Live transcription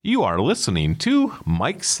You are listening to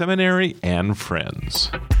Mike Seminary and Friends.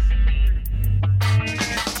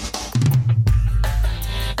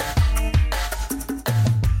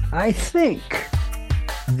 I think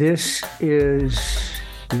this is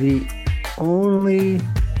the only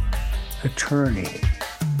attorney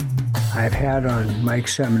I've had on Mike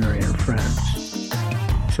Seminary and Friends.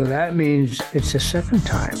 So that means it's the second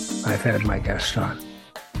time I've had my guest on.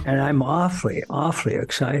 And I'm awfully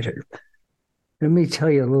excited. Let me tell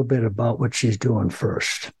you a little bit about what she's doing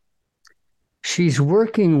first. She's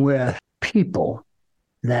working with people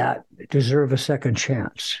that deserve a second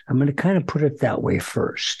chance. I'm going to kind of put it that way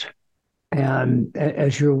first. And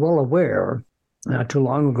as you're well aware, not too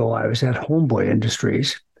long ago, I was at Homeboy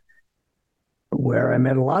Industries, where I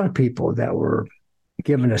met a lot of people that were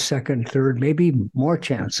given a second, third, maybe more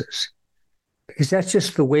chances. Because that's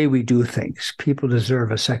just the way we do things. People deserve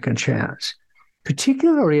a second chance,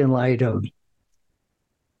 particularly in light of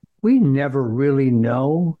we never really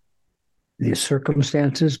know the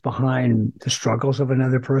circumstances behind the struggles of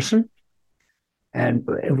another person. And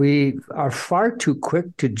we are far too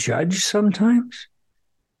quick to judge sometimes.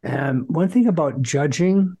 And one thing about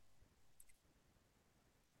judging,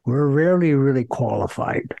 we're rarely really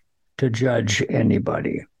qualified to judge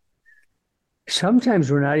anybody.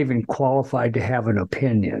 Sometimes we're not even qualified to have an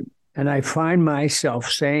opinion. And I find myself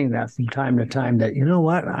saying that from time to time that, you know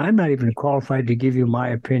what, I'm not even qualified to give you my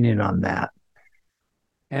opinion on that.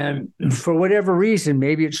 And for whatever reason,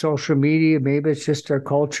 maybe it's social media, maybe it's just our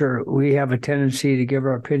culture, we have a tendency to give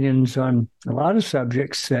our opinions on a lot of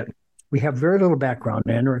subjects that we have very little background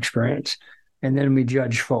in or experience, and then we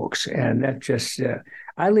judge folks. And that just,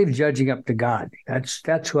 I leave judging up to God.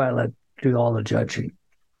 That's who I let do all the judging.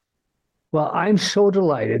 Well, I'm so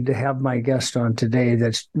delighted to have my guest on today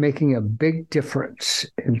that's making a big difference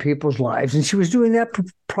in people's lives. And she was doing that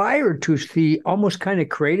prior to she almost kind of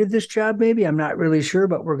created this job, maybe. I'm not really sure,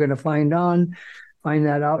 but we're going to find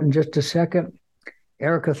that out in just a second.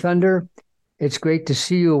 Erica Thunder, it's great to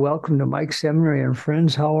see you. Welcome to Mike Seminary and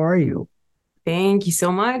Friends. How are you? Thank you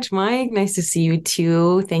so much, Mike. Nice to see you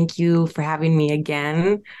too. Thank you for having me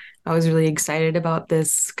again. I was really excited about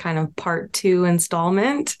this kind of part 2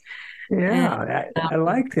 installment. Yeah, I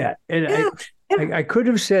like that. And I could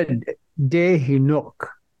have said De Hinuk,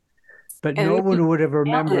 but no one would have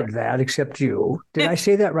remembered that except you. Did I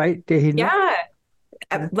say that right? De Hinuk?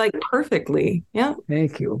 Yeah, like perfectly. Yeah.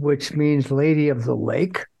 Thank you, which means Lady of the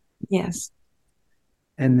Lake. Yes.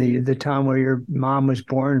 And the town where your mom was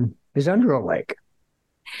born is under a lake.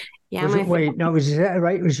 Yeah. Was that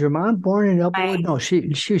right? Was your mom born in Elwood? No, she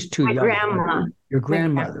was too young. Grandma. Your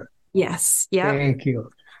grandmother. Yes. Yeah. Thank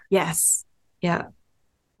you. Yes. Yeah.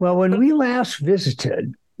 Well, when we last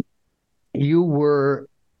visited, you were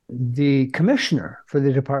the commissioner for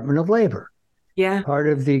the Department of Labor. Yeah. Part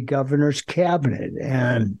of the governor's cabinet.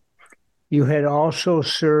 And you had also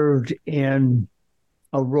served in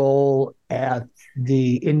a role at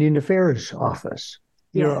the Indian Affairs Office.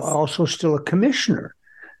 You're also still a commissioner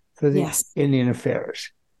for the Indian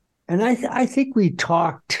Affairs. And I think we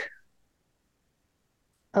talked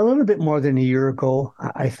a little bit more than a year ago,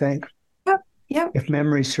 I think, if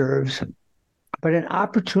memory serves. But an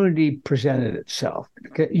opportunity presented itself.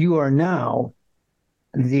 You are now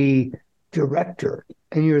the director,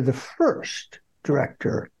 and you're the first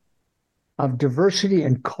director of diversity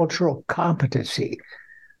and cultural competency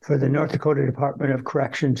for the North Dakota Department of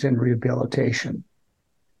Corrections and Rehabilitation.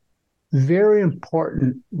 Very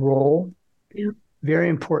important role, very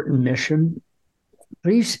important mission.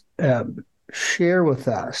 Please share with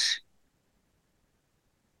us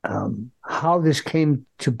how this came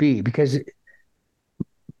to be, because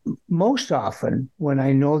most often when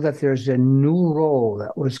I know that there's a new role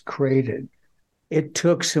that was created, it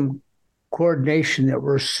took some coordination. There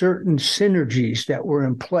were certain synergies that were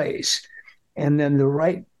in place, and then the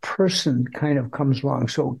right person kind of comes along.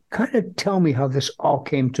 So kind of tell me how this all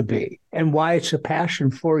came to be and why it's a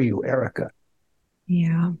passion for you, Erica.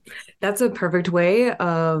 Yeah, that's a perfect way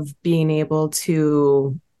of being able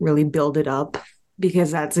to really build it up,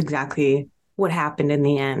 because that's exactly what happened in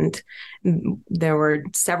the end. There were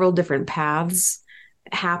several different paths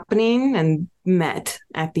happening and met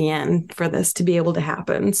at the end for this to be able to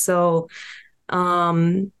happen. So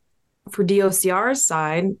for DOCR's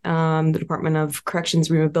side, the Department of Corrections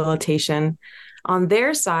Rehabilitation, on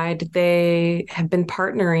their side, they have been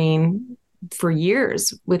partnering for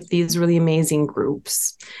years with these really amazing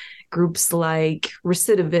groups like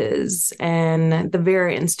Recidiviz and the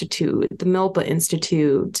Vera Institute, the Milpa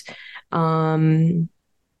Institute,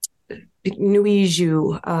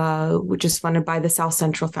 Nuiju, which is funded by the South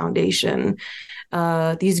Central Foundation.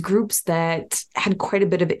 These groups that had quite a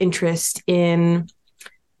bit of interest in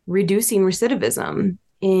reducing recidivism,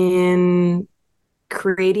 in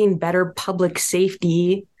creating better public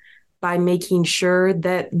safety by making sure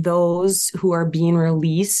that those who are being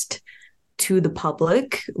released to the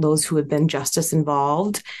public, those who have been justice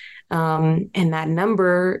involved, and that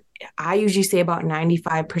number, I usually say about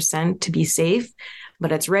 95% to be safe,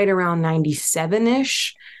 but it's right around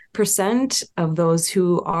 97-ish% of those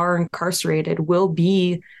who are incarcerated will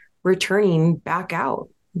be returning back out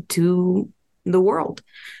to the world.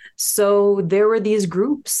 So there were these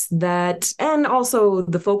groups that, and also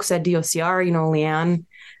the folks at DOCR, Leanne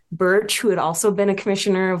Birch, who had also been a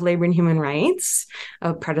commissioner of labor and human rights,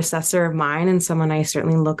 a predecessor of mine and someone I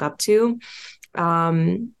certainly look up to.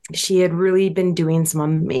 She had really been doing some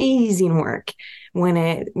amazing work when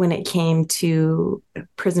it came to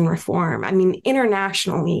prison reform. I mean,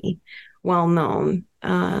 internationally well known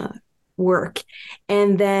work.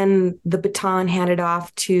 And then the baton handed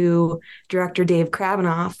off to Director Dave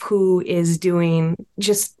Kravinoff, who is doing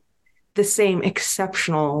just the same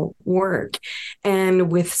exceptional work,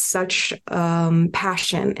 and with such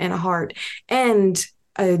passion and a heart and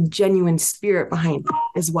a genuine spirit behind it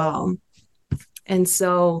as well. And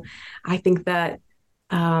so I think that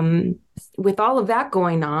with all of that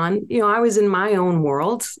going on, I was in my own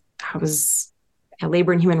world. I was at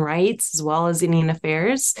Labor and Human Rights as well as Indian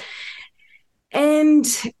Affairs. And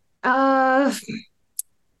when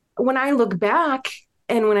I look back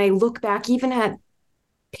even at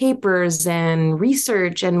papers and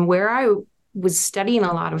research and where I was studying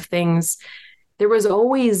a lot of things, there was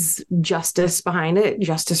always justice behind it,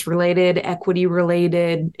 justice related, equity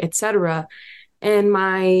related, etc. And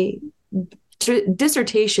my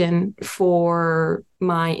dissertation for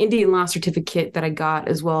my Indian law certificate that I got,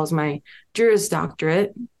 as well as my Juris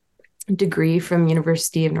Doctorate degree from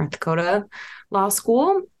University of North Dakota Law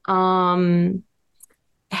School, had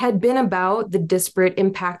been about the disparate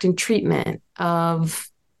impact and treatment of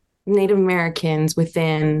Native Americans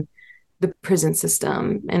within the prison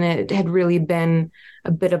system. And it had really been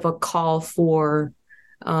a bit of a call for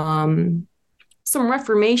some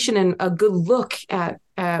reformation and a good look at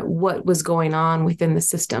what was going on within the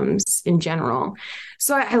systems in general.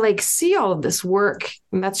 So I see all of this work,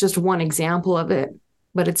 and that's just one example of it.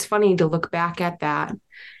 But it's funny to look back at that.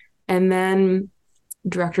 And then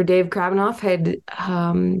Director Dave Kravinoff had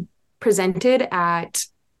presented at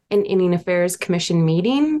an Indian Affairs Commission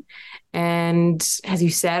meeting. And as you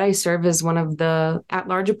said, I serve as one of the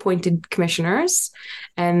at-large appointed commissioners.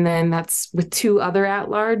 And then that's with 2 other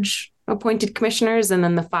at-large appointed commissioners, and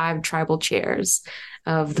then the 5 tribal chairs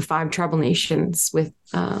of the 5 tribal nations with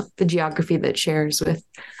the geography that shares with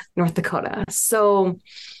North Dakota. So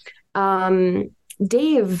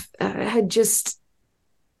Dave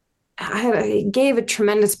gave a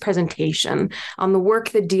tremendous presentation on the work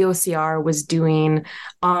that DOCR was doing,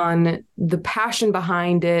 on the passion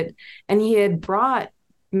behind it. And he had brought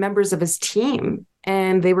members of his team,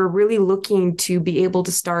 and they were really looking to be able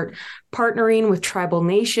to start partnering with tribal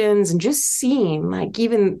nations and just seeing,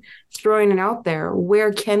 even throwing it out there,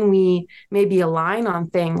 where can we maybe align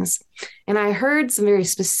on things? And I heard some very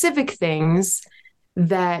specific things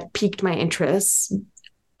that piqued my interest,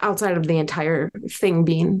 outside of the entire thing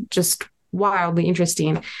being just wildly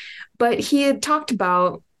interesting. But he had talked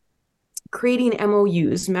about creating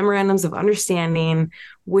MOUs, memorandums of understanding,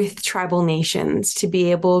 with tribal nations to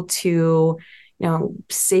be able to,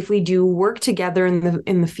 safely do work together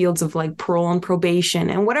in the fields of parole and probation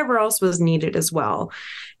and whatever else was needed as well.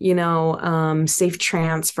 Safe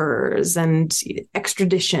transfers and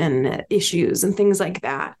extradition issues and things like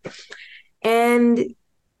that. And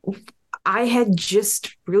I had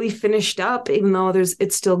just really finished up, even though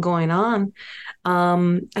it's still going on,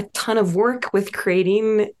 a ton of work with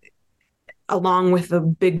creating, along with a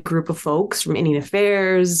big group of folks from Indian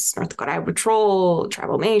Affairs, North Dakota Highway Patrol,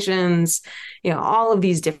 tribal nations, all of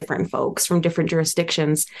these different folks from different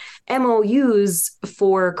jurisdictions, MOUs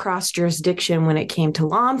for cross jurisdiction when it came to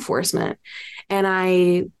law enforcement. And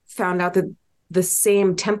I found out that the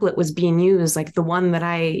same template was being used, like the one that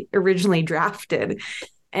I originally drafted.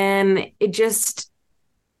 And it just,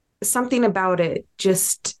 something about it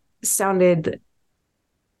just sounded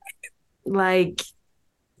like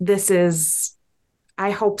I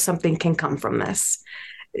hope something can come from this.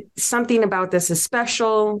 Something about this is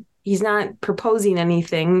special. He's not proposing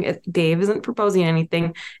anything. Dave isn't proposing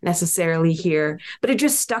anything necessarily here, but it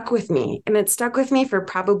just stuck with me. And it stuck with me for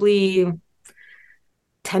probably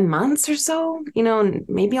 10 months or so,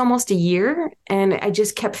 maybe almost a year. And I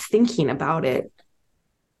just kept thinking about it.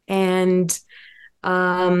 And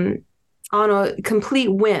on a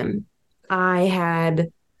complete whim, I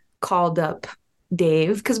had called up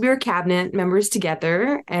Dave because we were cabinet members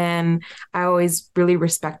together, and I always really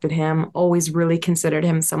respected him, always really considered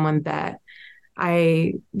him someone that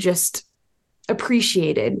I just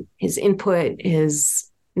appreciated his input, his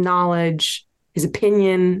knowledge, his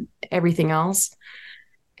opinion, everything else.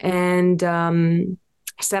 And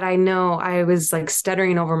I said, I know. I was like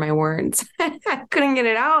stuttering over my words. I couldn't get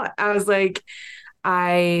it out. I was like,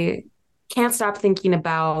 I can't stop thinking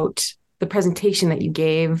about the presentation that you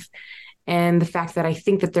gave and the fact that I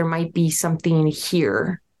think that there might be something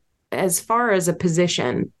here as far as a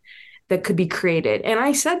position that could be created. And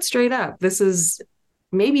I said straight up, this is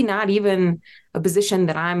maybe not even a position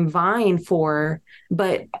that I'm vying for,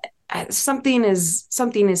 but something is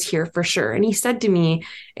here for sure. And he said to me,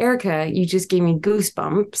 Erica, you just gave me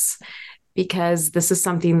goosebumps because this is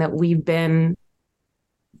something that we've been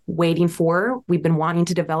waiting for. We've been wanting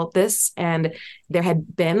to develop this. And there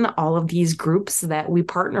had been all of these groups that we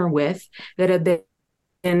partner with that have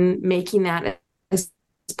been making that as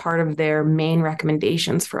part of their main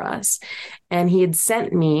recommendations for us. And he had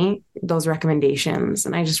sent me those recommendations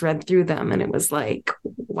and I just read through them and it was like,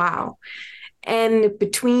 wow. And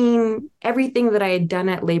between everything that I had done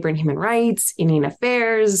at Labor and Human Rights, Indian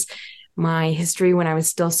Affairs, my history when I was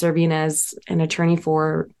still serving as an attorney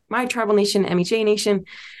for my tribal nation, MHA Nation,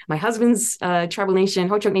 my husband's tribal nation,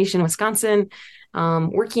 Ho-Chunk Nation, Wisconsin,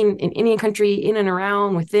 working in Indian country, in and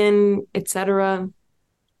around, within, etc.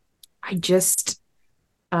 I just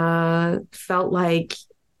felt like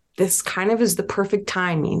this kind of is the perfect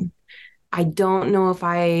timing. I don't know if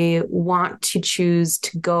I want to choose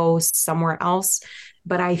to go somewhere else,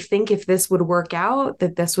 but I think if this would work out,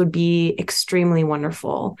 that this would be extremely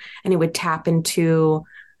wonderful. And it would tap into,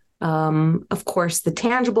 of course, the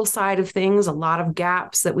tangible side of things, a lot of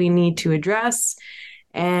gaps that we need to address,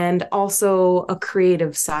 and also a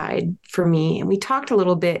creative side for me. And we talked a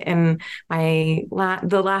little bit in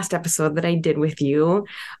the last episode that I did with you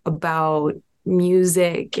about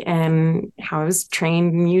music and how I was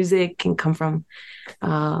trained in music and come from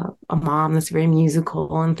a mom that's very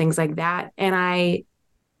musical and things like that. And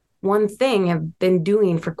one thing I've been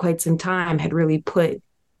doing for quite some time had really put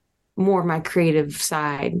more of my creative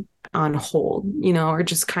side on hold, or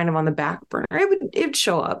just kind of on the back burner. It'd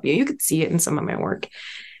show up. You could see it in some of my work.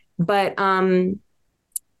 But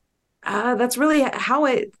that's really how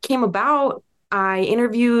it came about. I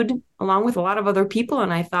interviewed along with a lot of other people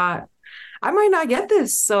and I thought, I might not get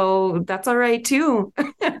this. So that's all right too,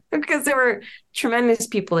 because there were tremendous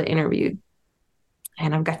people that interviewed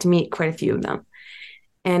and I've got to meet quite a few of them.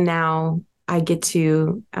 And now I get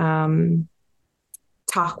to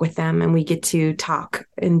talk with them and we get to talk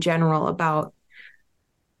in general about,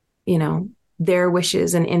 their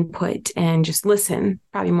wishes and input and just listen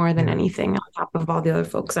probably more than anything on top of all the other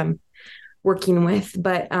folks I'm working with.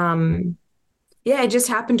 But it just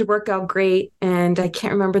happened to work out great. And I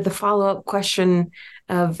can't remember the follow-up question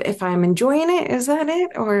of if I'm enjoying it. Is that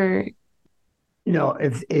it? Or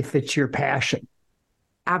if it's your passion.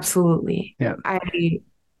 Absolutely. Yeah. I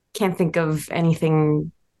can't think of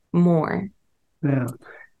anything more. Yeah.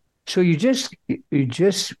 So you just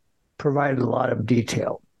provided a lot of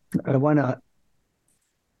detail. I want to,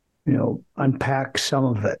 unpack some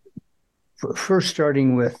of it. First,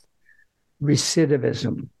 starting with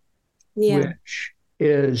recidivism, which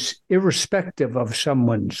is irrespective of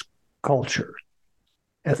someone's culture,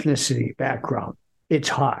 ethnicity, background. It's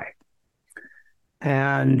high.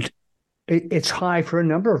 And it's high for a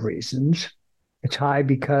number of reasons. It's high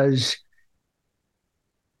because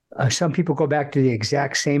some people go back to the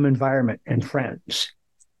exact same environment and friends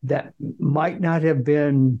that might not have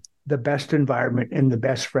been the best environment and the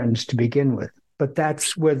best friends to begin with, but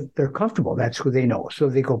that's where they're comfortable. That's who they know. So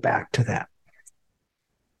they go back to that.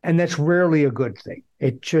 And that's rarely a good thing.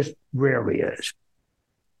 It just rarely is.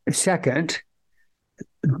 Second,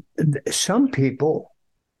 some people,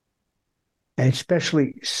 and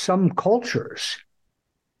especially some cultures,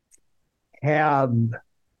 have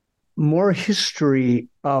more history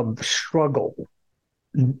of struggle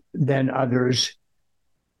than others.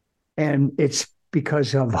 And it's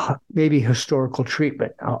because of maybe historical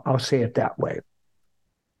treatment. I'll say it that way.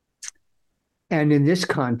 And in this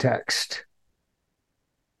context,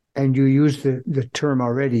 and you use the term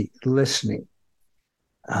already, listening,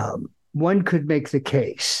 one could make the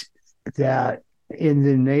case that in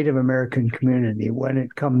the Native American community, when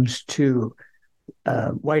it comes to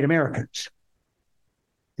white Americans,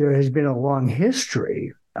 there has been a long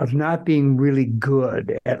history of not being really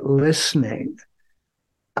good at listening,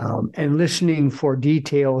 and listening for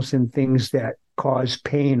details and things that cause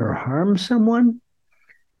pain or harm someone.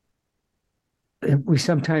 We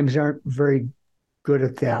sometimes aren't very good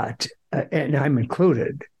at that, and I'm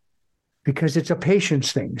included, because it's a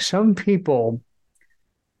patience thing. Some people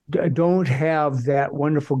don't have that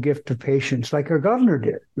wonderful gift of patience like our governor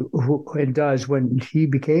did, and does. When he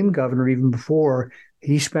became governor, even before,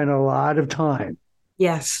 he spent a lot of time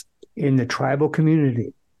Yes. in the tribal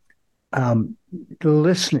community, um,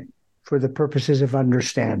 listening for the purposes of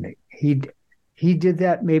understanding. He did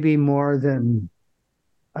that maybe more than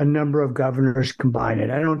a number of governors combined.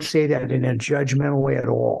 And I don't say that in a judgmental way at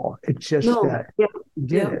all. It's just No. that Yeah. he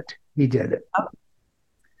did Yeah. it. He did it.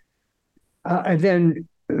 And then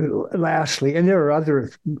lastly, and there are other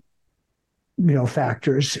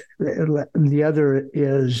factors. The other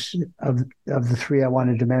is of the three I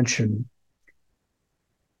wanted to mention.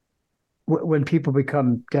 When people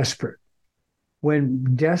become desperate,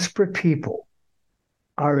 when desperate people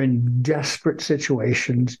are in desperate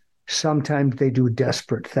situations, sometimes they do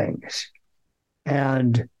desperate things.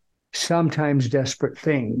 And sometimes desperate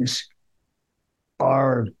things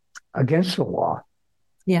are against the law,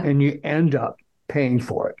 Yeah. and you end up paying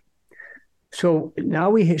for it. So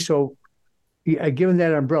now given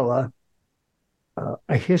that umbrella,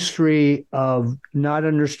 a history of not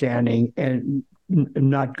understanding and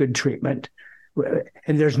not good treatment,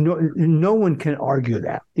 and there's no one can argue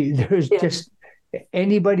that. There's just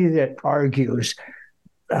anybody that argues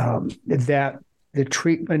that the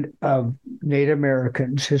treatment of Native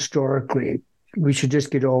Americans historically, we should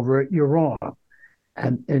just get over it. You're wrong.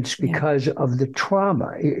 And it's because of the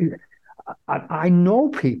trauma. I know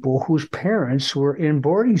people whose parents were in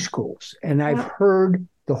boarding schools, and I've heard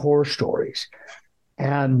the horror stories.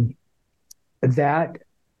 And that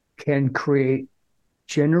can create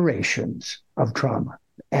generations of trauma.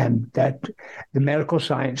 And that the medical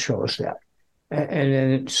science shows that. And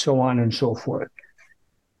then so on and so forth.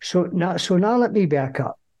 So now let me back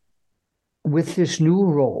up. With this new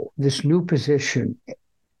role, this new position,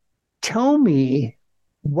 tell me,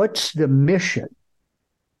 what's the mission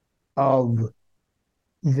of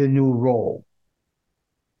the new role?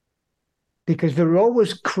 Because the role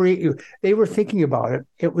was created, they were thinking about it,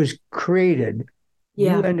 it was created.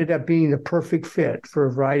 Yeah. You ended up being the perfect fit for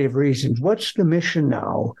a variety of reasons. What's the mission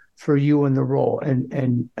now for you in the role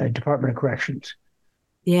and Department of Corrections?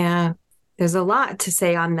 Yeah. There's a lot to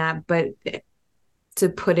say on that, but to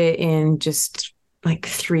put it in just like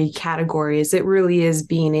three categories, it really is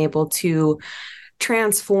being able to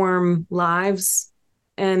transform lives.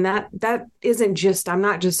 And that isn't just, I'm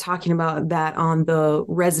not just talking about that on the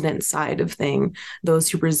resident side of thing, those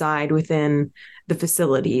who reside within the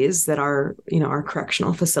facilities that are, our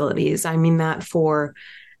correctional facilities. I mean that for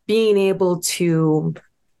being able to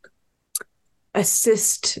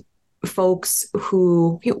assist folks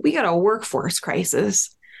who, we got a workforce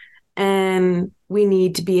crisis, and we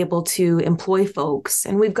need to be able to employ folks.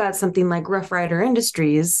 And we've got something like Rough Rider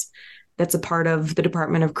Industries that's a part of the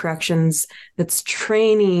Department of Corrections that's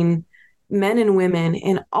training men and women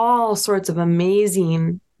in all sorts of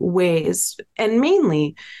amazing ways, and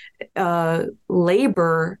mainly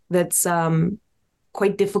labor that's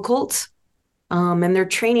quite difficult. And they're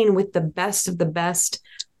training with the best of the best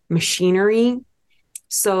machinery.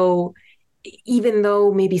 So even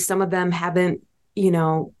though maybe some of them haven't,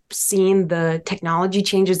 seen the technology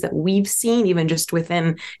changes that we've seen, even just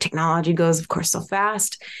within technology goes, of course, so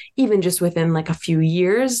fast, even just within like a few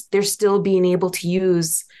years, they're still being able to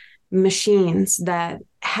use machines that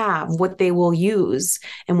have what they will use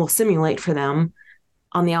and will simulate for them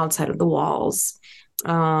on the outside of the walls.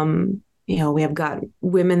 We have got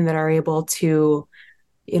women that are able to,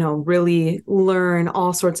 really learn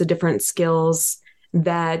all sorts of different skills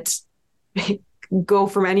that go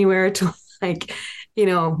from anywhere to like,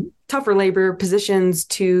 tougher labor positions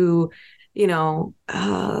to,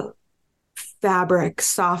 fabrics,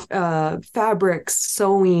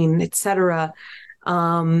 sewing, etc.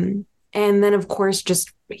 And then, of course,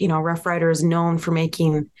 just, Rough Rider is known for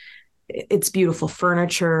making its beautiful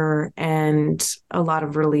furniture and a lot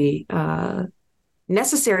of really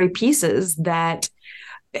necessary pieces that,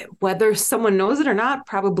 whether someone knows it or not,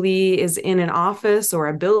 probably is in an office or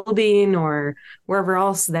a building or wherever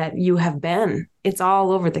else that you have been. It's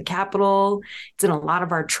all over the Capitol. It's in a lot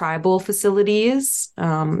of our tribal facilities.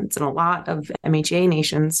 It's in a lot of MHA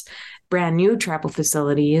nations, brand new tribal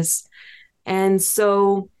facilities. And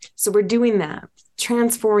so we're doing that,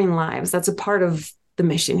 transforming lives. That's a part of the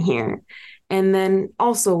mission here. And then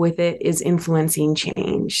also with it is influencing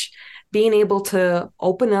change, being able to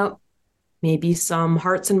open up maybe some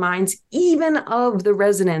hearts and minds, even of the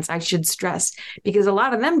residents, I should stress, because a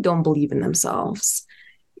lot of them don't believe in themselves.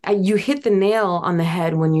 you hit the nail on the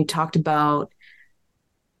head when you talked about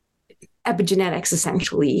epigenetics,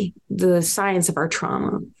 essentially, the science of our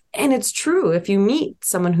trauma. And it's true. If you meet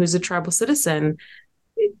someone who's a tribal citizen,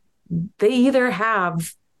 they either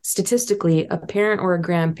have statistically a parent or a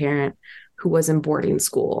grandparent who was in boarding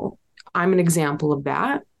school. I'm an example of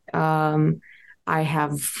that. I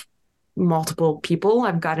have multiple people.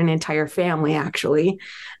 I've got an entire family, actually.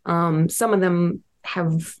 Some of them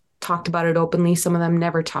have talked about it openly. Some of them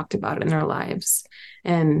never talked about it in their lives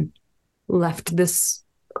and left this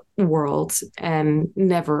world and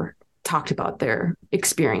never talked about their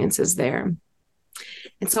experiences there.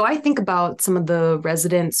 And so I think about some of the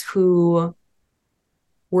residents who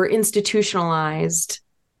were institutionalized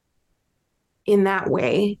in that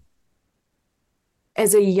way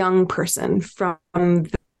as a young person from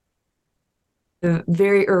the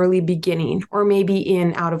very early beginning, or maybe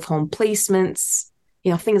in out of home placements,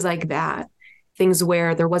 things like that, things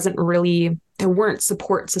where there weren't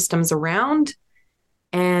support systems around.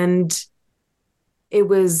 And it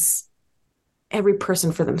was every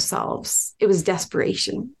person for themselves. It was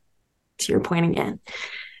desperation, to your point again.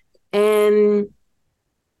 And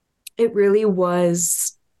it really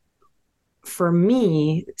was, for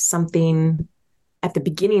me, something at the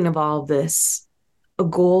beginning of all of this, a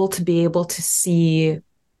goal to be able to see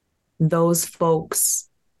those folks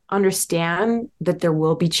understand that there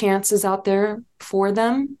will be chances out there for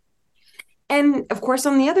them. And of course,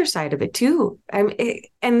 on the other side of it too. And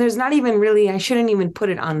there's not even really, I shouldn't even put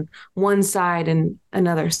it on one side and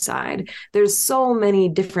another side. There's so many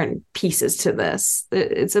different pieces to this.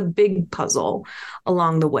 It's a big puzzle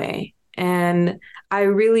along the way. And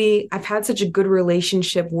I've had such a good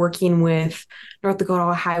relationship working with North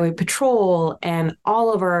Dakota Highway Patrol and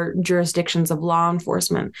all of our jurisdictions of law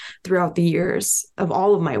enforcement throughout the years of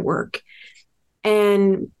all of my work.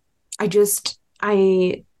 And I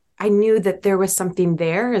knew that there was something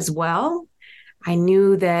there as well. I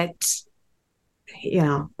knew that,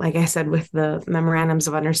 like I said, with the memorandums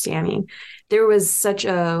of understanding, there was such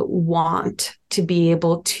a want to be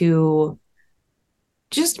able to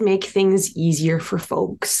just make things easier for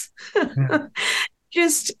folks. Yeah.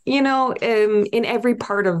 Just, in every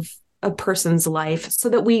part of a person's life, so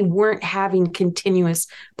that we weren't having continuous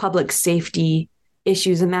public safety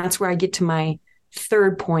issues. And that's where I get to my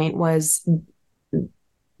third point, was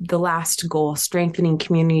the last goal, strengthening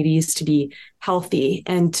communities to be healthy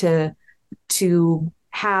and to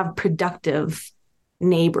have productive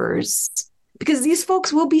neighbors, because these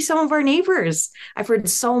folks will be some of our neighbors. I've heard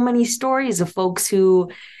so many stories of folks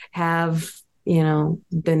who have,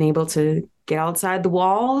 been able to get outside the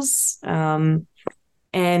walls, and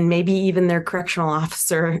maybe even their correctional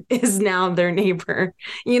officer is now their neighbor,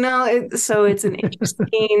 so it's an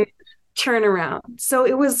interesting turnaround. So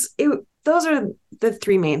those are the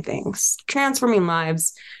three main things: transforming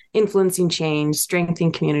lives, influencing change,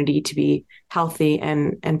 strengthening community to be healthy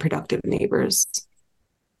and productive neighbors.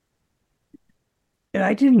 And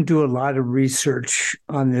I didn't do a lot of research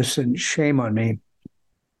on this, and shame on me,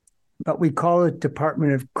 but we call it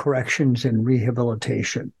Department of Corrections and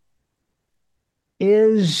Rehabilitation.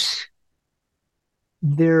 Is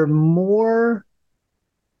there more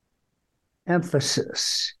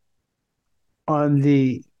emphasis on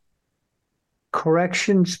the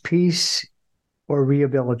corrections piece or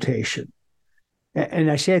rehabilitation? And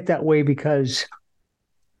I say it that way because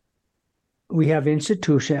we have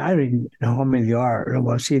institutions. I don't even know how many there are.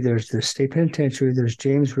 Well, see, there's the state penitentiary, there's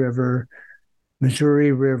James River,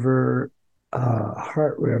 Missouri River,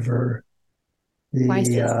 Hart River,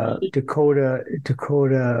 the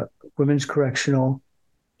Dakota Women's Correctional,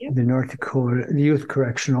 yep. The North Dakota, the Youth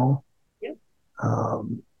Correctional. Yep.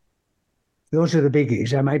 Those are the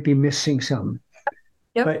biggies. I might be missing some.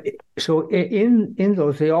 Yep. But so in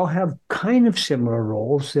those, they all have kind of similar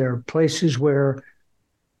roles. They're places where,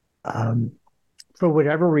 for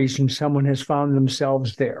whatever reason, someone has found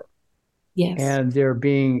themselves there. Yes. And they're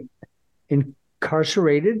being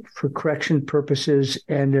incarcerated for correction purposes,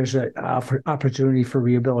 and there's an opportunity for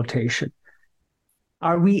rehabilitation.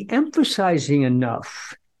 Are we emphasizing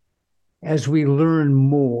enough as we learn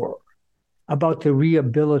more about the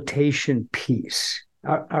rehabilitation piece?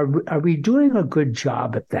 Are we doing a good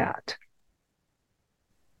job at that?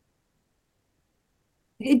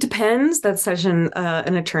 It depends. That's such an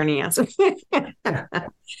attorney answer.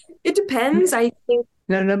 It depends. I think.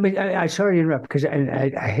 No, I sorry to interrupt, because I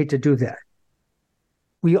hate to do that.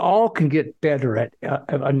 We all can get better at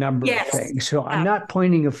a number of things. So I'm not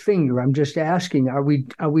pointing a finger. I'm just asking: Are we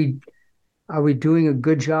doing a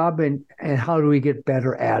good job, and how do we get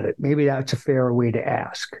better at it? Maybe that's a fair way to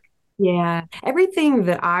ask. Yeah, everything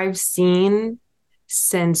that I've seen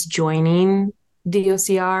since joining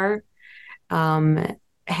DOCR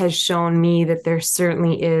has shown me that there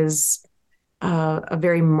certainly is a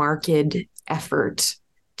very marked effort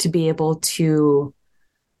to be able to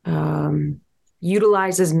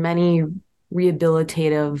utilize as many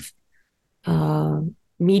rehabilitative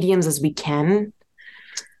mediums as we can.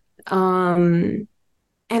 And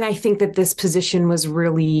I think that this position was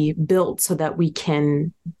really built so that we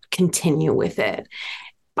can continue with it.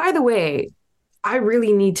 By the way, I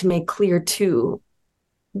really need to make clear too,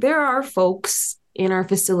 there are folks in our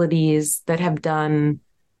facilities that have done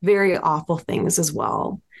very awful things as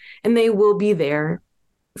well. And they will be there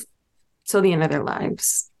till the end of their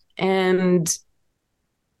lives. And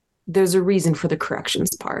there's a reason for the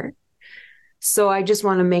corrections part. So I just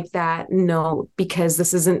want to make that note, because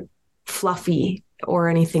this isn't fluffy or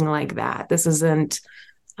anything like that. This isn't,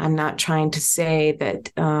 I'm not trying to say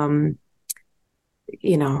that,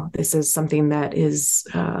 this is something that is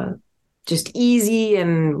just easy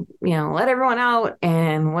and, let everyone out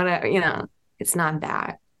and whatever, it's not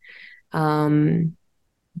that.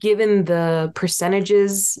 Given the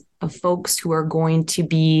percentages of folks who are going to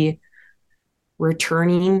be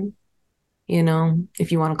returning,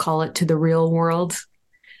 if you want to call it, to the real world,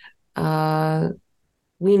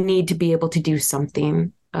 we need to be able to do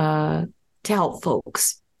something to help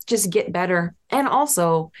folks just get better and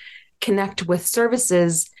also connect with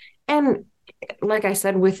services. And like I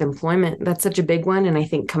said, with employment, that's such a big one. And I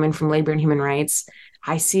think coming from labor and human rights,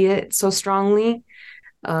 I see it so strongly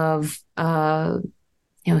of,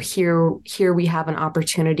 here we have an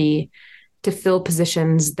opportunity to fill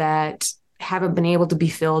positions that haven't been able to be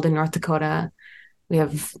filled in North Dakota. We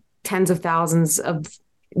have tens of thousands of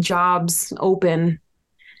jobs open,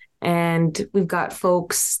 and we've got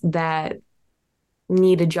folks that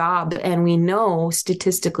need a job. And we know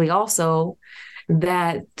statistically also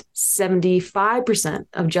that 75%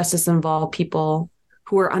 of justice involved people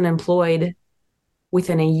who are unemployed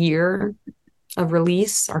within a year of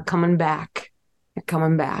release are coming back. They're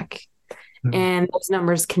coming back. Mm-hmm. And those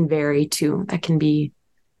numbers can vary too. That can be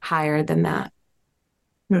higher than that.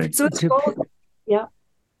 So it's both. Yeah.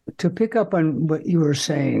 To pick up on what you were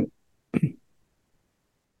saying,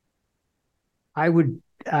 I would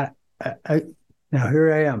now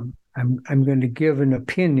here I am. I'm going to give an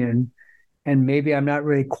opinion, and maybe I'm not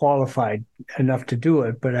really qualified enough to do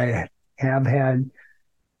it, but I have had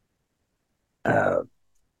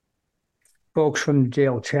folks from the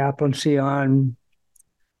jail chaplaincy on,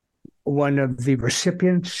 one of the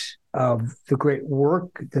recipients of the great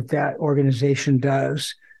work that organization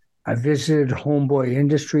does. I visited Homeboy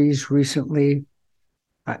Industries recently.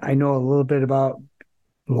 I know a little bit about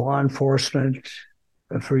law enforcement.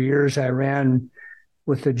 For years, I ran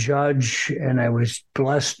with the judge, and I was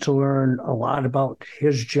blessed to learn a lot about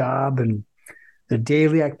his job and the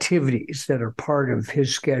daily activities that are part of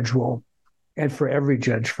his schedule, and for every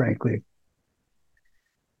judge, frankly.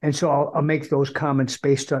 And so I'll make those comments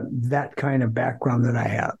based on that kind of background that I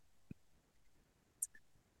have.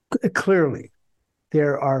 Clearly,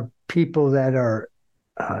 there are people that are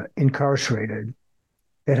incarcerated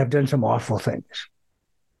that have done some awful things.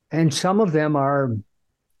 And some of them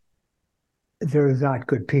they're not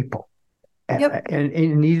good people. Yep.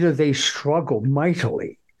 And either they struggle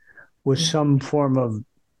mightily with some form of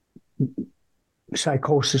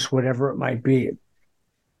psychosis, whatever it might be.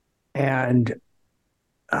 And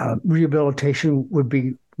rehabilitation would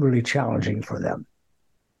be really challenging for them.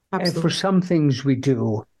 Absolutely. And for some things we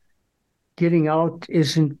do, getting out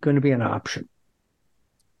isn't going to be an option.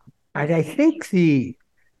 And I think the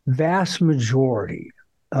vast majority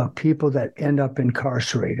of people that end up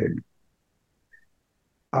incarcerated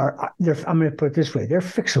I'm going to put it this way, they're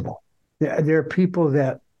fixable. They're people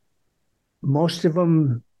that, most of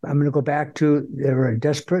them, I'm going to go back to, they were in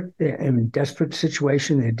a desperate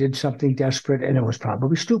situation. They did something desperate, and it was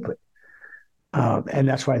probably stupid. And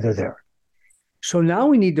that's why they're there. So now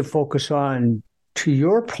we need to focus on, to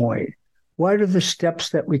your point, what are the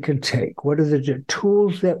steps that we can take? What are the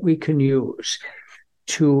tools that we can use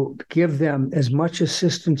to give them as much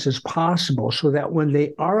assistance as possible so that when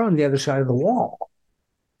they are on the other side of the wall,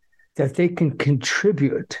 that they can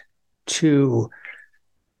contribute to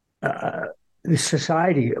the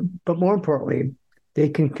society, but more importantly, they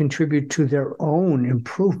can contribute to their own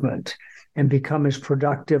improvement and become as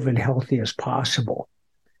productive and healthy as possible.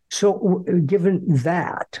 So given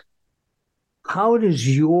that, how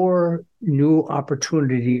does your new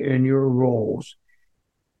opportunity and your roles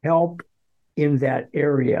help in that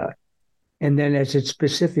area? And then as it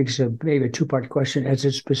specifics, maybe a two-part question, as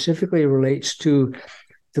it specifically relates to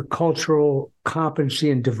the cultural competency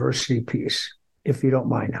and diversity piece, if you don't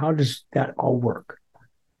mind, how does that all work?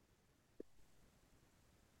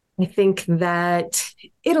 I think that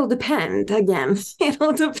it'll depend again.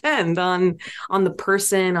 It'll depend on the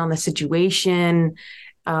person, on the situation,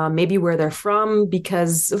 maybe where they're from,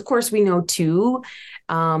 because of course we know too.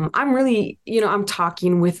 I'm really, I'm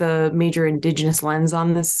talking with a major Indigenous lens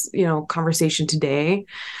on this, conversation today.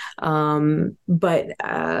 But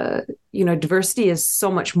diversity is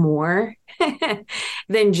so much more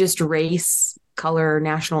than just race, color,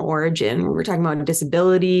 national origin. We're talking about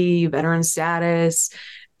disability, veteran status,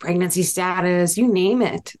 pregnancy status, you name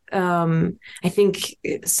it. I think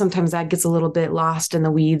sometimes that gets a little bit lost in the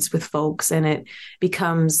weeds with folks, and it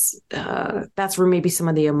becomes that's where maybe some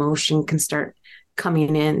of the emotion can start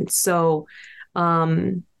coming in. So,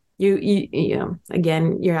 again,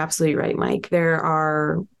 you're absolutely right, Mike. There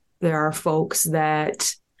are folks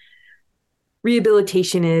that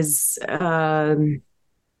rehabilitation is a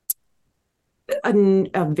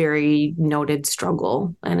very noted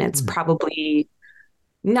struggle, and it's probably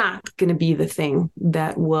not going to be the thing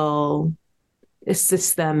that will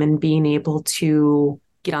assist them in being able to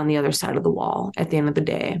get on the other side of the wall at the end of the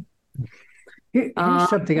day. Here's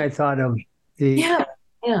something I thought of. Yeah.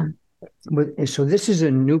 So this is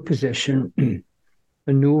a new position,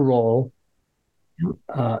 a new role.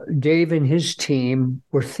 Dave and his team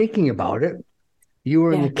were thinking about it. You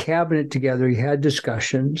were in the cabinet together. You had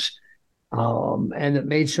discussions, and it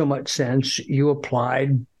made so much sense. You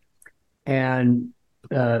applied and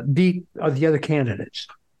beat the other candidates.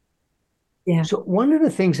 Yeah. So one of the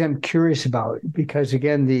things I'm curious about, because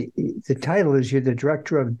again, the title is you're the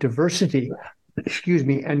Director of Diversity,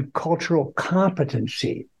 and Cultural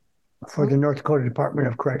Competency for the North Dakota Department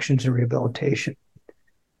of Corrections and Rehabilitation.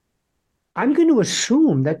 I'm going to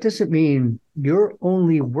assume that doesn't mean you're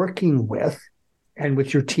only working with, and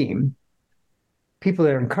with your team, people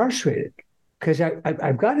that are incarcerated. Because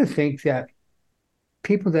I've got to think that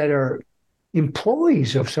people that are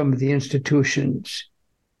employees of some of the institutions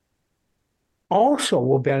also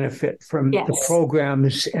will benefit from the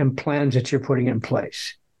programs and plans that you're putting in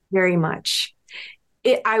place. Very much.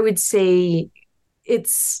 I would say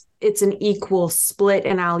it's an equal split,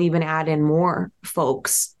 and I'll even add in more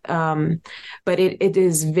folks. But it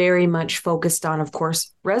is very much focused on, of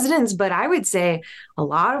course, residents. But I would say a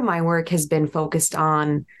lot of my work has been focused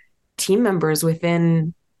on team members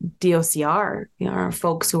within DOCR,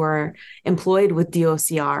 folks who are employed with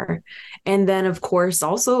DOCR. And then, of course,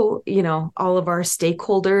 also, all of our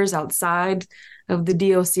stakeholders outside of the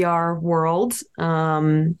DOCR world,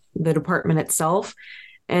 the department itself.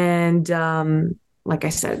 And like I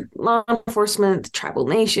said, law enforcement, tribal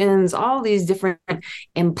nations, all these different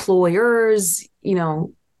employers,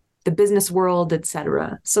 the business world, et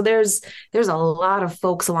cetera. So there's a lot of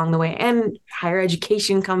folks along the way, and higher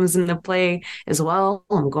education comes into play as well.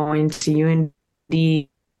 I'm going to UND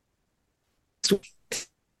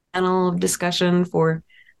panel of discussion for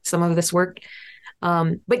some of this work.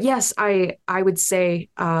 But yes, I would say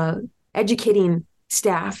educating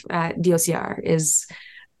staff at DOCR is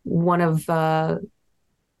one of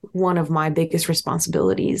my biggest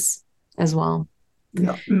responsibilities as well.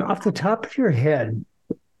 Now, off the top of your head,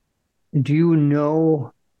 do you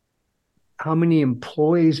know how many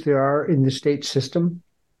employees there are in the state system?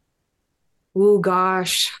 Oh,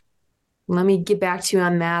 gosh. Let me get back to you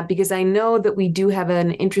on that, because I know that we do have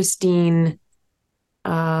an interesting,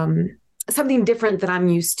 something different that I'm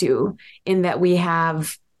used to, in that we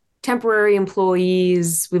have temporary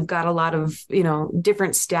employees. We've got a lot of,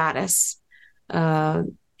 different status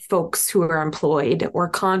folks who are employed or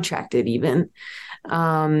contracted even.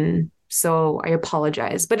 So I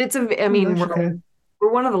apologize, but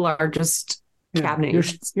we're one of the largest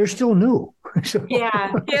cabinets. You're still new.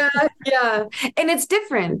 Yeah. And it's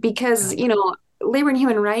different because, Labor and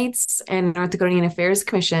Human Rights and North Dakota Indian Affairs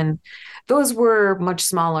Commission, those were much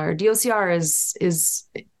smaller. DOCR is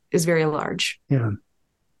very large. Yeah.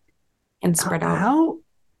 And spread out.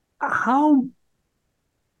 How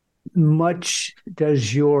much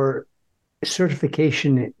does your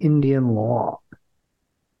certification in Indian law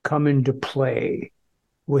come into play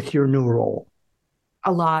with your new role?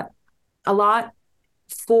 A lot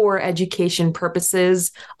for education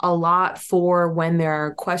purposes, a lot for when there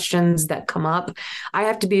are questions that come up. I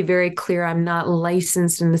have to be very clear. I'm not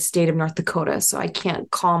licensed in the state of North Dakota, so I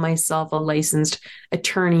can't call myself a licensed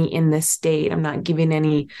attorney in this state. I'm not giving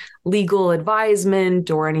any legal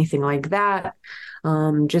advisement or anything like that.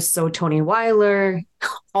 Just so Tony Weiler,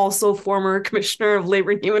 also former commissioner of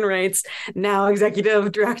labor and human rights, now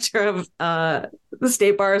executive director of the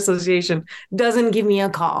State Bar Association, doesn't give me a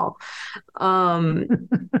call. But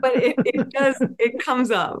it does, it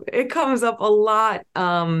comes up a lot,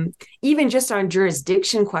 even just on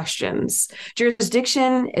jurisdiction questions.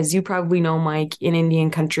 Jurisdiction, as you probably know, Mike, in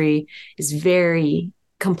Indian country is very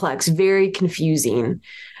complex, very confusing,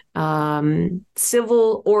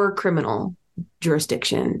 civil or criminal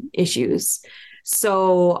jurisdiction issues.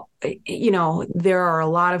 So, there are a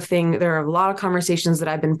lot of conversations that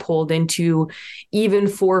I've been pulled into, even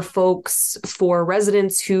for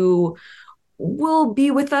residents who will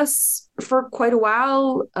be with us for quite a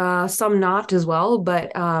while, some not as well,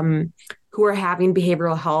 but who are having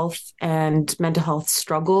behavioral health and mental health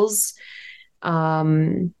struggles.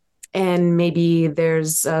 And maybe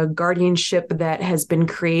there's a guardianship that has been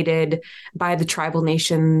created by the tribal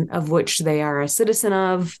nation of which they are a citizen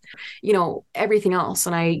of, everything else.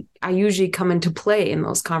 And I usually come into play in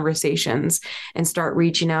those conversations and start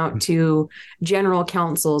reaching out to general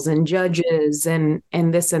counsels and judges and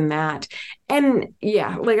this and that. And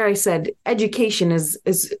yeah, like I said, education is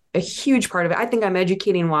a huge part of it. I think I'm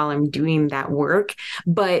educating while I'm doing that work.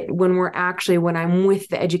 But when I'm with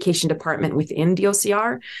the education department within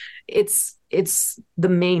DOCR, it's the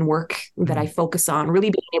main work that I focus on, really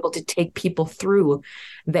being able to take people through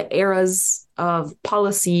the eras of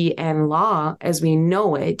policy and law as we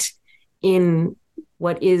know it in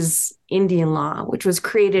what is Indian law, which was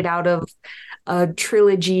created out of a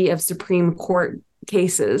trilogy of Supreme Court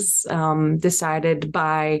cases decided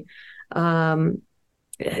by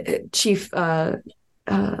Chief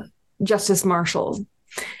Justice Marshall.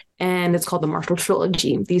 And it's called the Marshall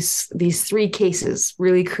Trilogy. These three cases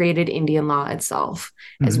really created Indian law itself,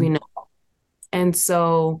 as we know. And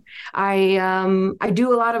so I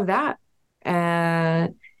do a lot of that.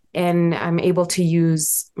 And I'm able to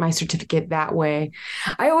use my certificate that way.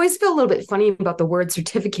 I always feel a little bit funny about the word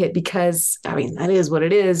certificate because, that is what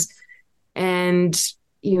it is. And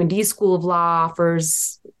UND School of Law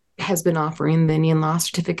has been offering the Indian Law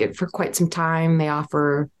Certificate for quite some time. They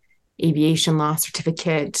offer aviation law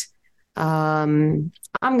certificate. I'm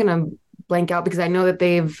going to blank out because I know that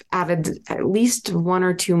they've added at least one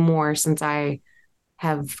or two more since I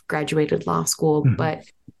have graduated law school, but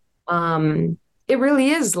it really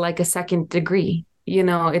is like a second degree.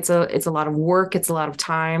 It's a lot of work. It's a lot of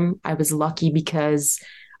time. I was lucky because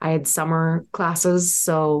I had summer classes,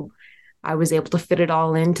 so I was able to fit it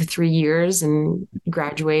all into 3 years and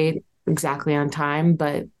graduate exactly on time,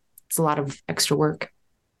 but it's a lot of extra work.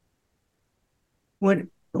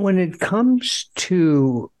 When it comes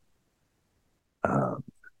to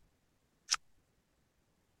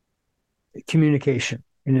communication,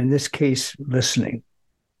 and in this case, listening,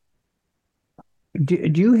 do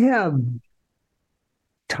you have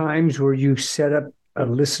times where you set up a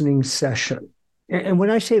listening session? And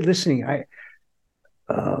when I say listening,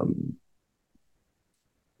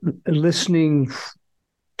 listening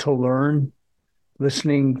to learn,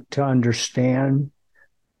 listening to understand,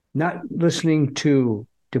 not listening to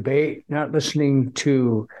debate, not listening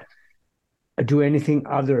to do anything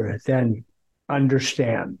other than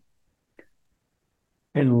understand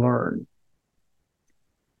and learn.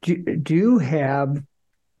 Do you have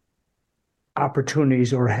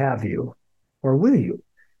opportunities, or have you, or will you,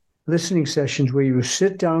 listening sessions where you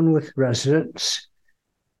sit down with residents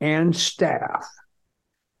and staff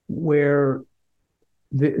where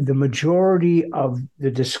the majority of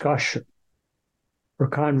the discussion or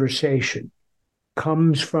conversation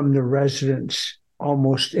comes from the residents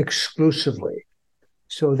almost exclusively,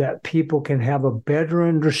 so that people can have a better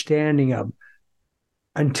understanding of,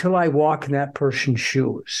 until I walk in that person's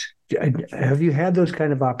shoes? Have you had those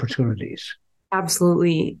kind of opportunities?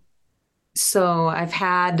 Absolutely. So I've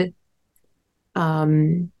had a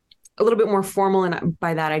little bit more formal, and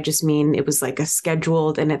by that I just mean it was like a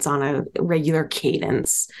scheduled and it's on a regular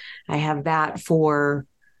cadence. I have that for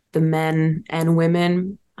the men and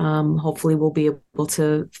women. Hopefully we'll be able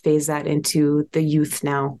to phase that into the youth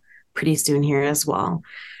now pretty soon here as well.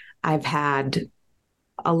 I've had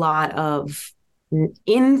a lot of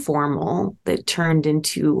informal that turned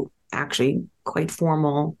into actually quite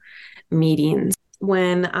formal meetings.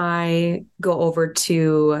 When I go over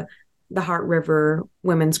to the Heart River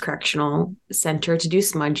Women's Correctional Center to do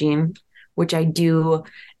smudging, which I do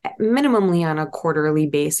minimally on a quarterly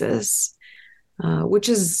basis, which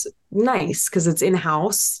is nice because it's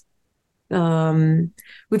in-house.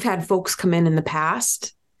 We've had folks come in the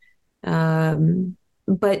past, but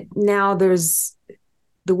now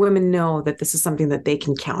the women know that this is something that they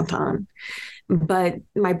can count on. But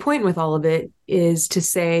my point with all of it is to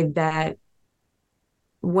say that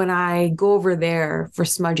when I go over there for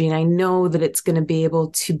smudging, I know that it's going to be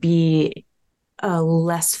able to be a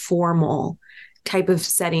less formal type of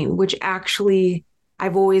setting, which actually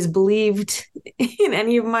I've always believed in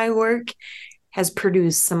any of my work has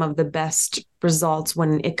produced some of the best results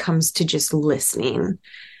when it comes to just listening.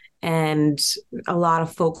 And a lot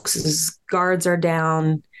of folks' guards are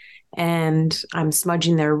down and I'm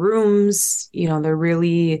smudging their rooms. They're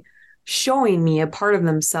really showing me a part of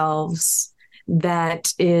themselves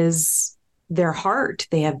that is their heart.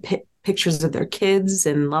 They have pictures of their kids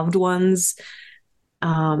and loved ones.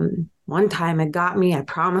 One time it got me. I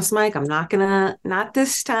promise, Mike, not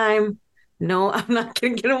this time. No, I'm not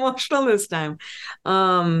gonna get emotional this time.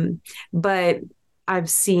 But I've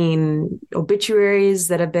seen obituaries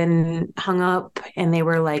that have been hung up and they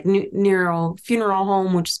were like near a funeral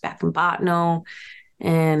home, which is back in Botno.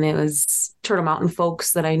 And it was Turtle Mountain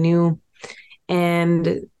folks that I knew.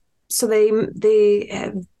 And so they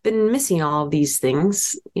have been missing all of these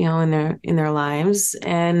things, in their lives.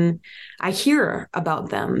 And I hear about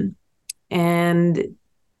them. And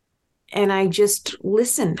I just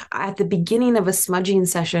listen. At the beginning of a smudging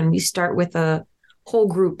session, we start with a whole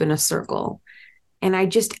group in a circle. And I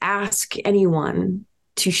just ask anyone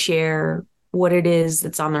to share what it is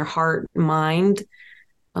that's on their heart and mind,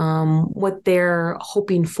 what they're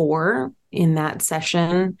hoping for in that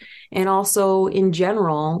session, and also in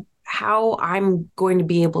general, how I'm going to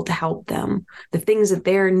be able to help them, the things that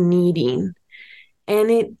they're needing.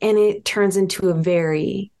 And it turns into a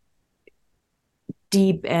very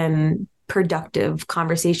deep and productive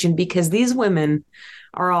conversation because these women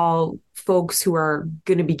are all folks who are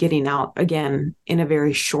going to be getting out again in a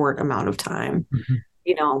very short amount of time,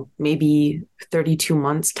 maybe 32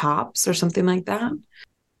 months tops or something like that.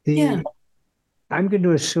 I'm going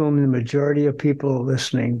to assume the majority of people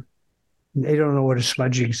listening, they don't know what a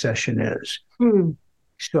smudging session is.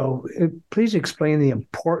 So please explain the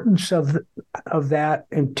importance of that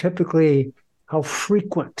and typically how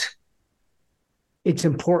frequent it's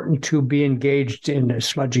important to be engaged in a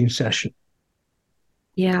smudging session.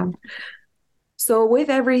 Yeah. So with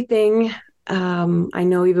everything, I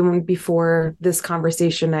know even before this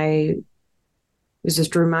conversation, I was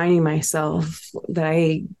just reminding myself that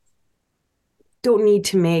I don't need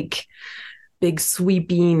to make big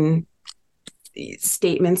sweeping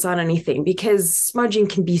statements on anything because smudging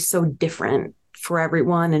can be so different for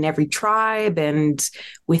everyone and every tribe, and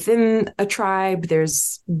within a tribe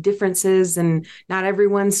there's differences and not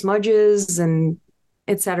everyone smudges and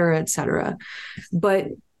et cetera, et cetera. But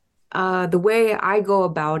the way I go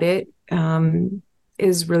about it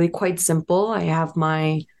is really quite simple. I have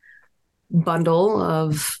my bundle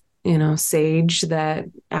of sage that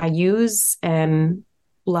I use, and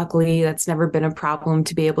luckily that's never been a problem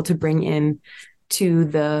to be able to bring in to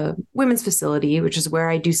the women's facility, which is where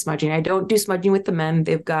I do smudging. I don't do smudging with the men.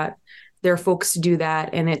 They've got their folks to do that,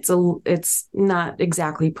 and it's not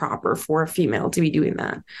exactly proper for a female to be doing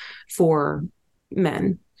that for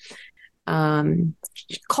men.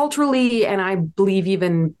 Culturally, and I believe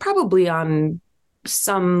even probably on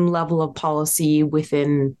some level of policy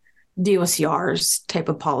within DOCR's type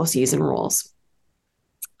of policies and rules.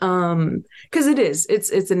 Because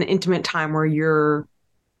it's an intimate time where you're,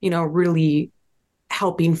 really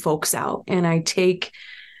helping folks out. And I take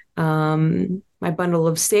my bundle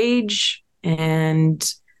of sage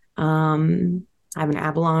and I have an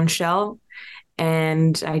abalone shell.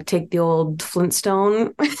 And I take the old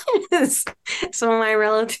Flintstone, some of my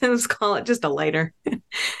relatives call it just a lighter,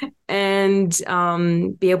 and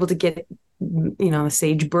be able to get, the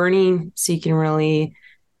sage burning so you can really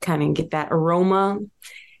kind of get that aroma.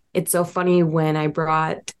 It's so funny when I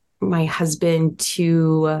brought my husband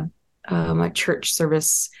to a church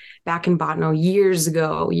service back in Botno years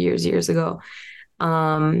ago,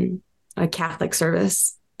 a Catholic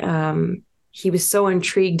service. He was so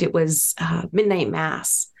intrigued. It was midnight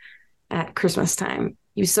mass at Christmas time.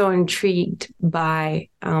 He was so intrigued by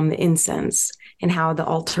the incense and how the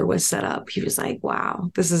altar was set up. He was like,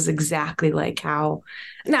 wow, this is exactly like how,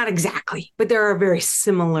 not exactly, but there are very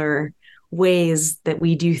similar ways that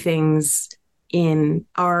we do things in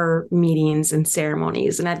our meetings and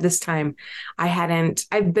ceremonies. And at this time,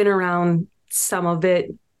 I've been around some of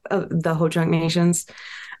it, of the Ho-Chunk nations.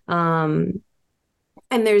 And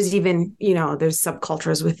there's even, there's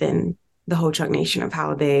subcultures within the Ho-Chunk nation of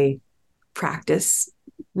how they practice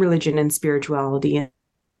religion and spirituality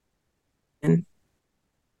and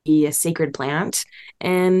be a sacred plant.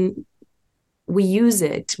 And we use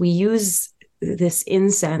it. We this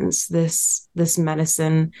incense, this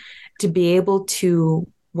medicine to be able to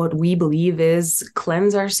what we believe is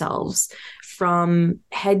cleanse ourselves from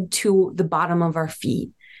head to the bottom of our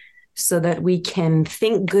feet so that we can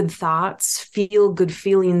think good thoughts, feel good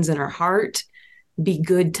feelings in our heart, be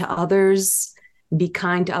good to others, be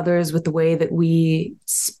kind to others with the way that we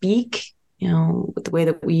speak, with the way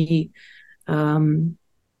that we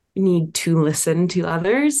need to listen to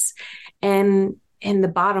others, and in the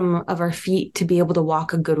bottom of our feet to be able to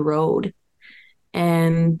walk a good road.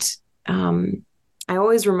 And I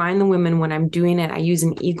always remind the women when I'm doing it, I use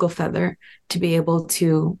an eagle feather to be able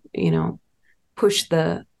to, push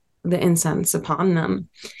the incense upon them,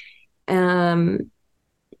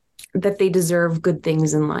 that they deserve good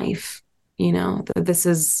things in life,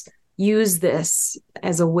 that use this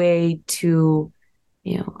as a way to,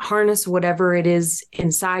 harness whatever it is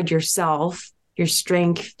inside yourself, your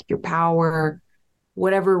strength, your power,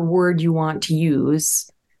 whatever word you want to use,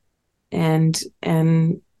 and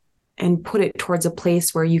put it towards a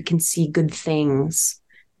place where you can see good things,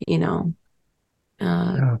 because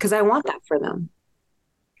I want that for them.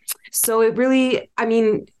 So it really,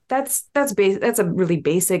 that's a really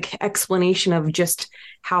basic explanation of just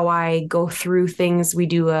how I go through things. We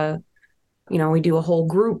do a whole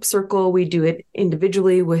group circle. We do it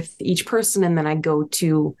individually with each person, and then I go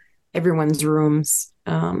to everyone's rooms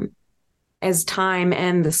as time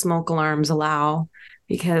and the smoke alarms allow.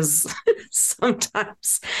 Because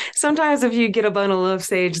sometimes if you get a bundle of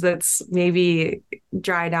sage that's maybe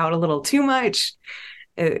dried out a little too much,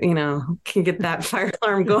 it, can get that fire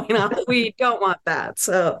alarm going off. We don't want that.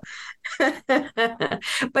 So, but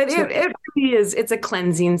it really is. It's a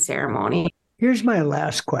cleansing ceremony. Here's my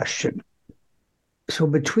last question. So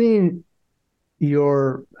between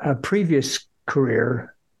your previous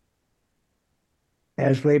career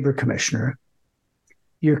as labor commissioner,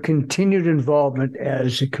 your continued involvement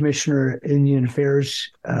as a commissioner in the Indian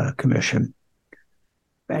Affairs Commission,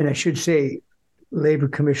 and I should say labor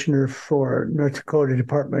commissioner for North Dakota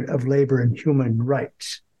Department of Labor and Human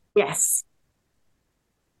Rights. Yes.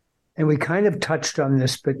 And we kind of touched on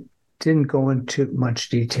this, but didn't go into much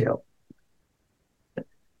detail.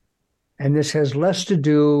 And this has less to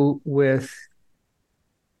do with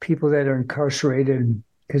people that are incarcerated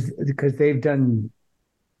because they've done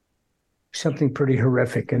something pretty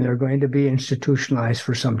horrific and they're going to be institutionalized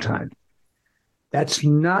for some time. That's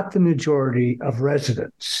not the majority of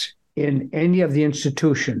residents in any of the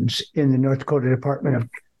institutions in the North Dakota Department of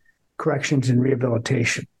Corrections and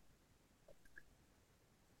Rehabilitation.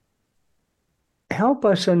 Help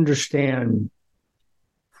us understand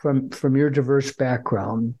from your diverse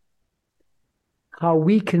background how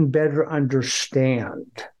we can better understand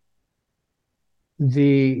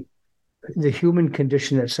the human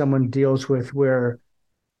condition that someone deals with, where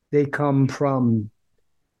they come from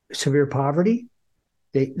severe poverty,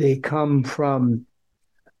 they come from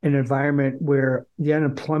an environment where the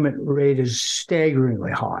unemployment rate is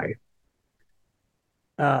staggeringly high.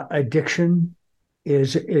 Addiction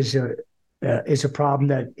is a problem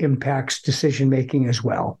that impacts decision making as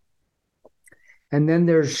well. And then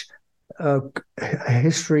there's a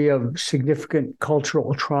history of significant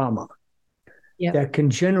cultural trauma that can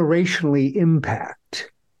generationally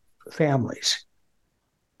impact families.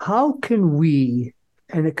 How can we,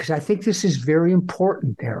 and because I think this is very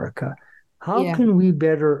important, Erica, how can we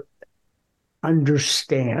better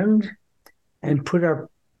understand and put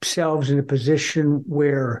ourselves in a position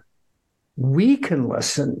where we can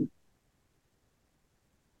listen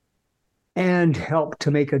and help to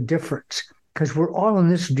make a difference? Because we're all in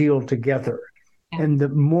this deal together. Yeah. And the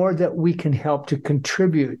more that we can help to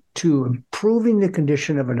contribute to improving the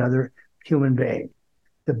condition of another human being,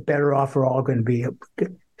 the better off we're all going to be.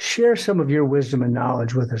 Share some of your wisdom and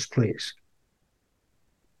knowledge with us, please.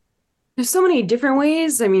 There's so many different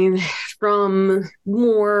ways. From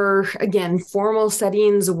more, again, formal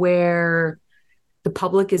settings where the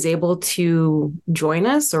public is able to join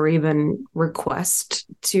us or even request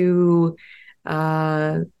to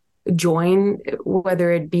join,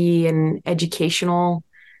 whether it be an educational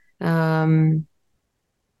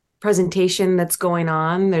presentation that's going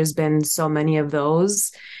on. There's been so many of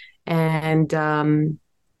those. And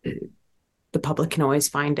the public can always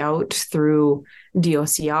find out through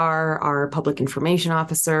DOCR, our public information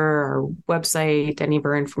officer, our website, any of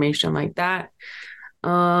our information like that.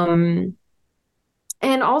 And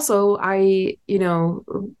also, I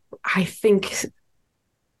think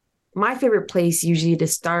my favorite place usually to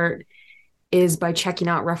start is by checking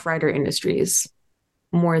out Rough Rider Industries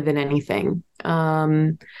more than anything.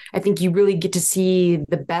 I think you really get to see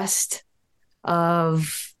the best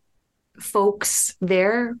of folks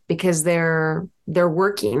there because they're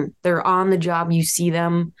working, they're on the job. You see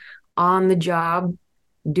them on the job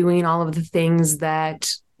doing all of the things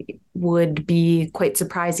that would be quite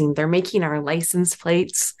surprising. They're making our license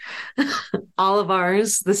plates, all of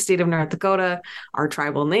ours, the state of North Dakota, our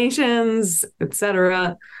tribal nations,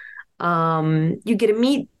 etc. You get to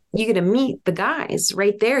meet the guys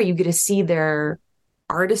right there. You get to see their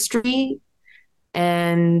artistry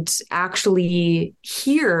and actually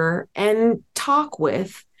hear and talk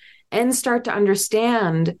with and start to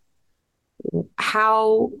understand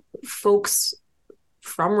how folks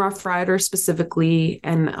from Rough Rider specifically,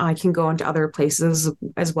 and I can go into other places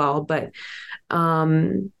as well, but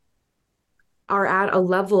are at a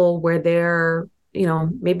level where they're,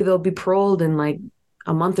 maybe they'll be paroled in like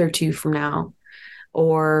a month or two from now,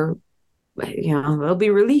 or, they'll be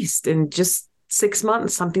released in just 6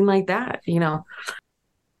 months, something like that,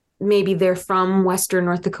 Maybe they're from Western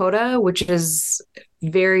North Dakota, which is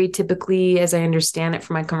very typically, as I understand it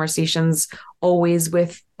from my conversations, always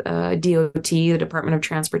with DOT, the Department of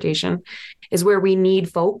Transportation, is where we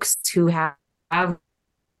need folks who have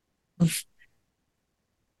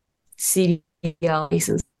CDL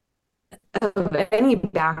license of any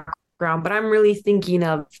background. But I'm really thinking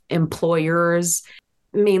of employers,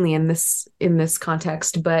 mainly in this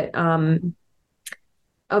context, but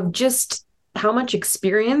of just how much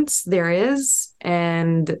experience there is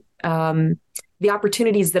and the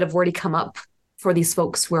opportunities that have already come up for these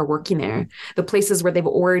folks who are working there, the places where they've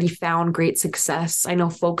already found great success. I know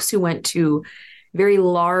folks who went to very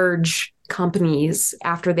large companies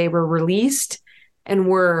after they were released and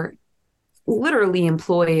were literally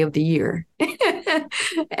employee of the year.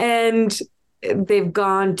 And they've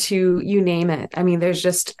gone to, you name it. I mean, there's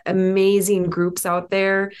just amazing groups out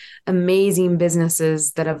there, amazing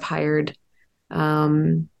businesses that have hired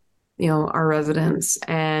our residents,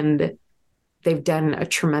 and they've done a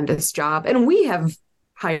tremendous job. And we have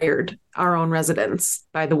hired our own residents,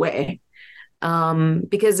 by the way,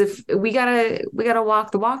 because if we gotta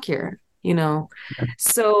walk the walk here,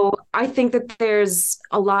 So I think that there's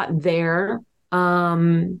a lot there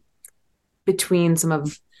between some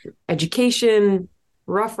of education,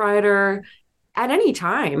 Rough Rider, at any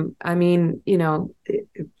time. I mean,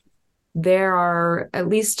 there are at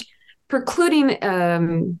least precluding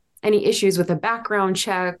any issues with a background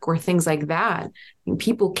check or things like that. I mean,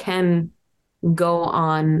 people can go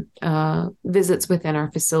on visits within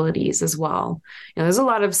our facilities as well. There's a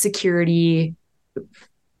lot of security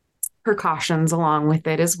precautions along with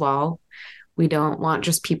it as well. We don't want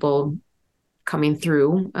just people coming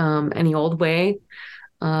through any old way.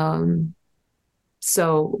 But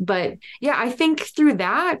yeah, I think through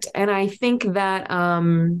that, and I think that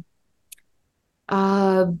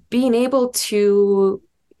being able to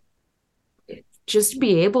just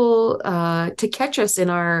be able to catch us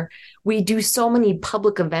we do so many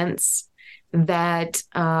public events that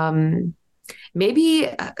maybe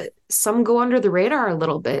some go under the radar a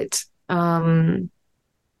little bit.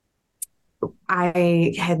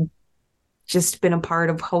 I had just been a part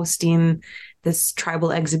of hosting this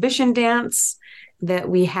tribal exhibition dance that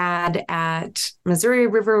we had at Missouri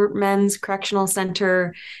River Men's Correctional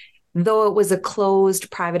Center, though it was a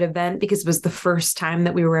closed private event because it was the first time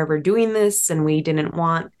that we were ever doing this, and we didn't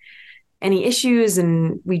want any issues,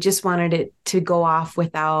 and we just wanted it to go off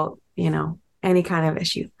without, any kind of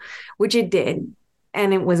issue, which it did.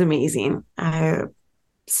 And it was amazing. I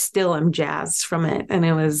still am jazzed from it. And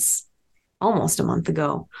it was almost a month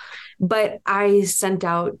ago. But I sent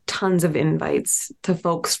out tons of invites to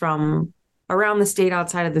folks from around the state,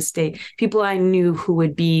 outside of the state, people I knew who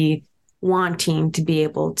would be wanting to be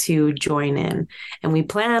able to join in. And we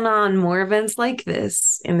plan on more events like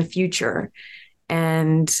this in the future.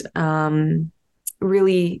 And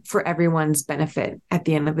really for everyone's benefit at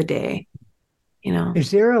the end of the day. Is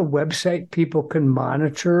there a website people can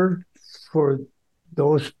monitor for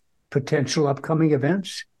those potential upcoming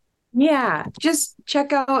events? Yeah, just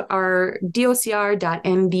check out our docr.nd.gov.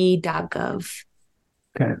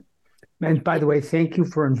 Okay. And by the way, thank you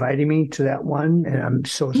for inviting me to that one. And I'm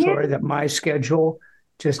so sorry that my schedule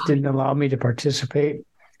just didn't allow me to participate.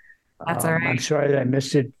 That's all right. I'm sorry that I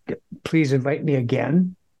missed it. Please invite me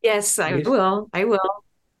again. Yes, I will. I will.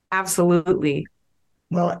 Absolutely.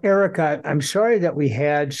 Well, Erica, I'm sorry that we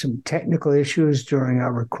had some technical issues during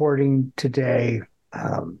our recording today.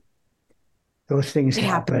 Those things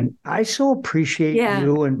happen. I so appreciate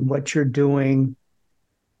you and what you're doing.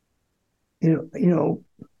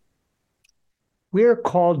 We're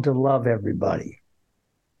called to love everybody.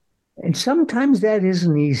 And sometimes that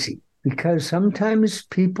isn't easy because sometimes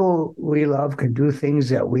people we love can do things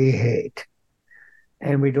that we hate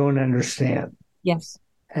and we don't understand. Yes.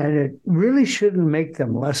 And it really shouldn't make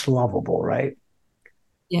them less lovable, right?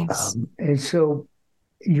 Yes. And so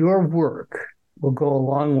your work will go a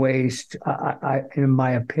long ways, in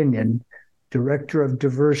my opinion, Director of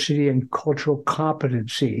Diversity and Cultural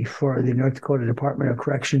Competency for the North Dakota Department of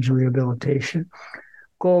Corrections and Rehabilitation,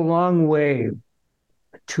 go a long way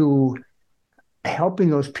to helping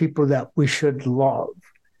those people that we should love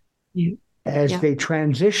as they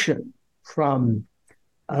transition from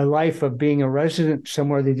a life of being a resident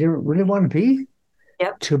somewhere they didn't really want to be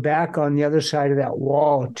to back on the other side of that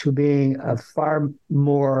wall to being a far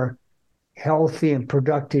more healthy and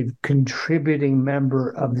productive contributing member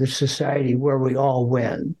of the society where we all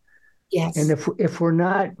win. Yes. And if we're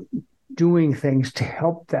not doing things to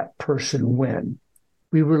help that person win,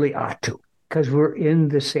 we really ought to, because we're in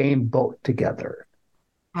the same boat together.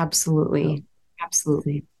 Absolutely.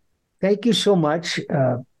 Absolutely. Thank you so much.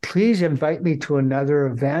 Please invite me to another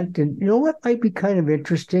event. And you know what might be kind of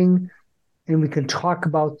interesting? And we can talk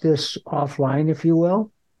about this offline, if you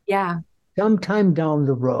will. Yeah. Sometime down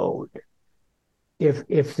the road,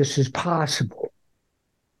 if this is possible,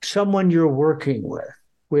 someone you're working with,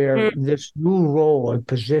 where this new role and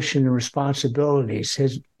position and responsibilities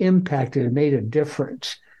has impacted and made a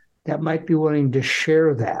difference, that might be willing to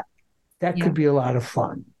share that. That could be a lot of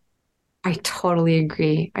fun. I totally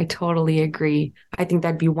agree. I think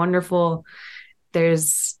that'd be wonderful.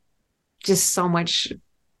 There's just so much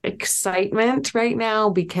excitement right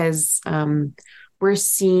now because we're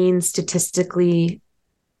seeing statistically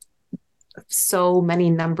so many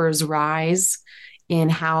numbers rise in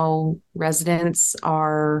how residents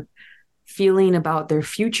are feeling about their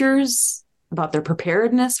futures, about their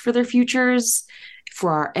preparedness for their futures,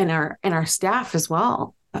 for our staff as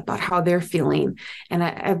well, about how they're feeling.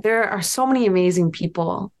 And there are so many amazing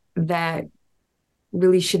people that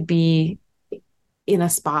really should be in a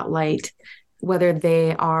spotlight, whether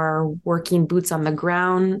they are working boots on the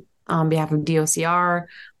ground on behalf of DOCR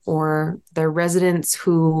or they're residents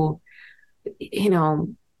who,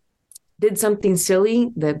 did something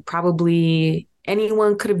silly that probably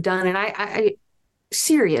anyone could have done. And I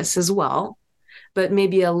serious as well, but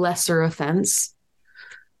maybe a lesser offense,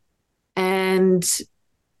 and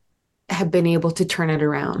have been able to turn it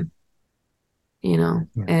around,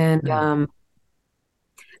 and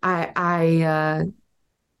I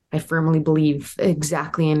firmly believe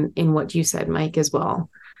exactly in what you said, Mike, as well.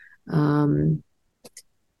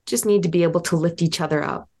 Just need to be able to lift each other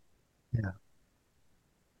up. Yeah.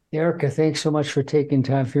 Erica, thanks so much for taking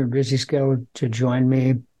time from your busy schedule to join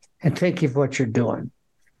me. And thank you for what you're doing.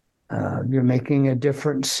 You're making a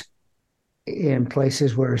difference in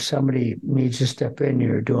places where somebody needs to step in.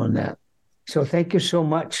 You're doing that. So thank you so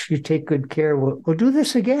much. You take good care. We'll do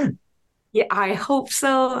this again. Yeah, I hope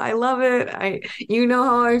so. I love it. You know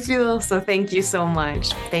how I feel. So thank you so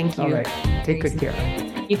much. Thank you. All right. Take good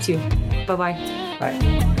care. You too. Bye-bye.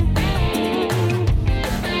 Bye.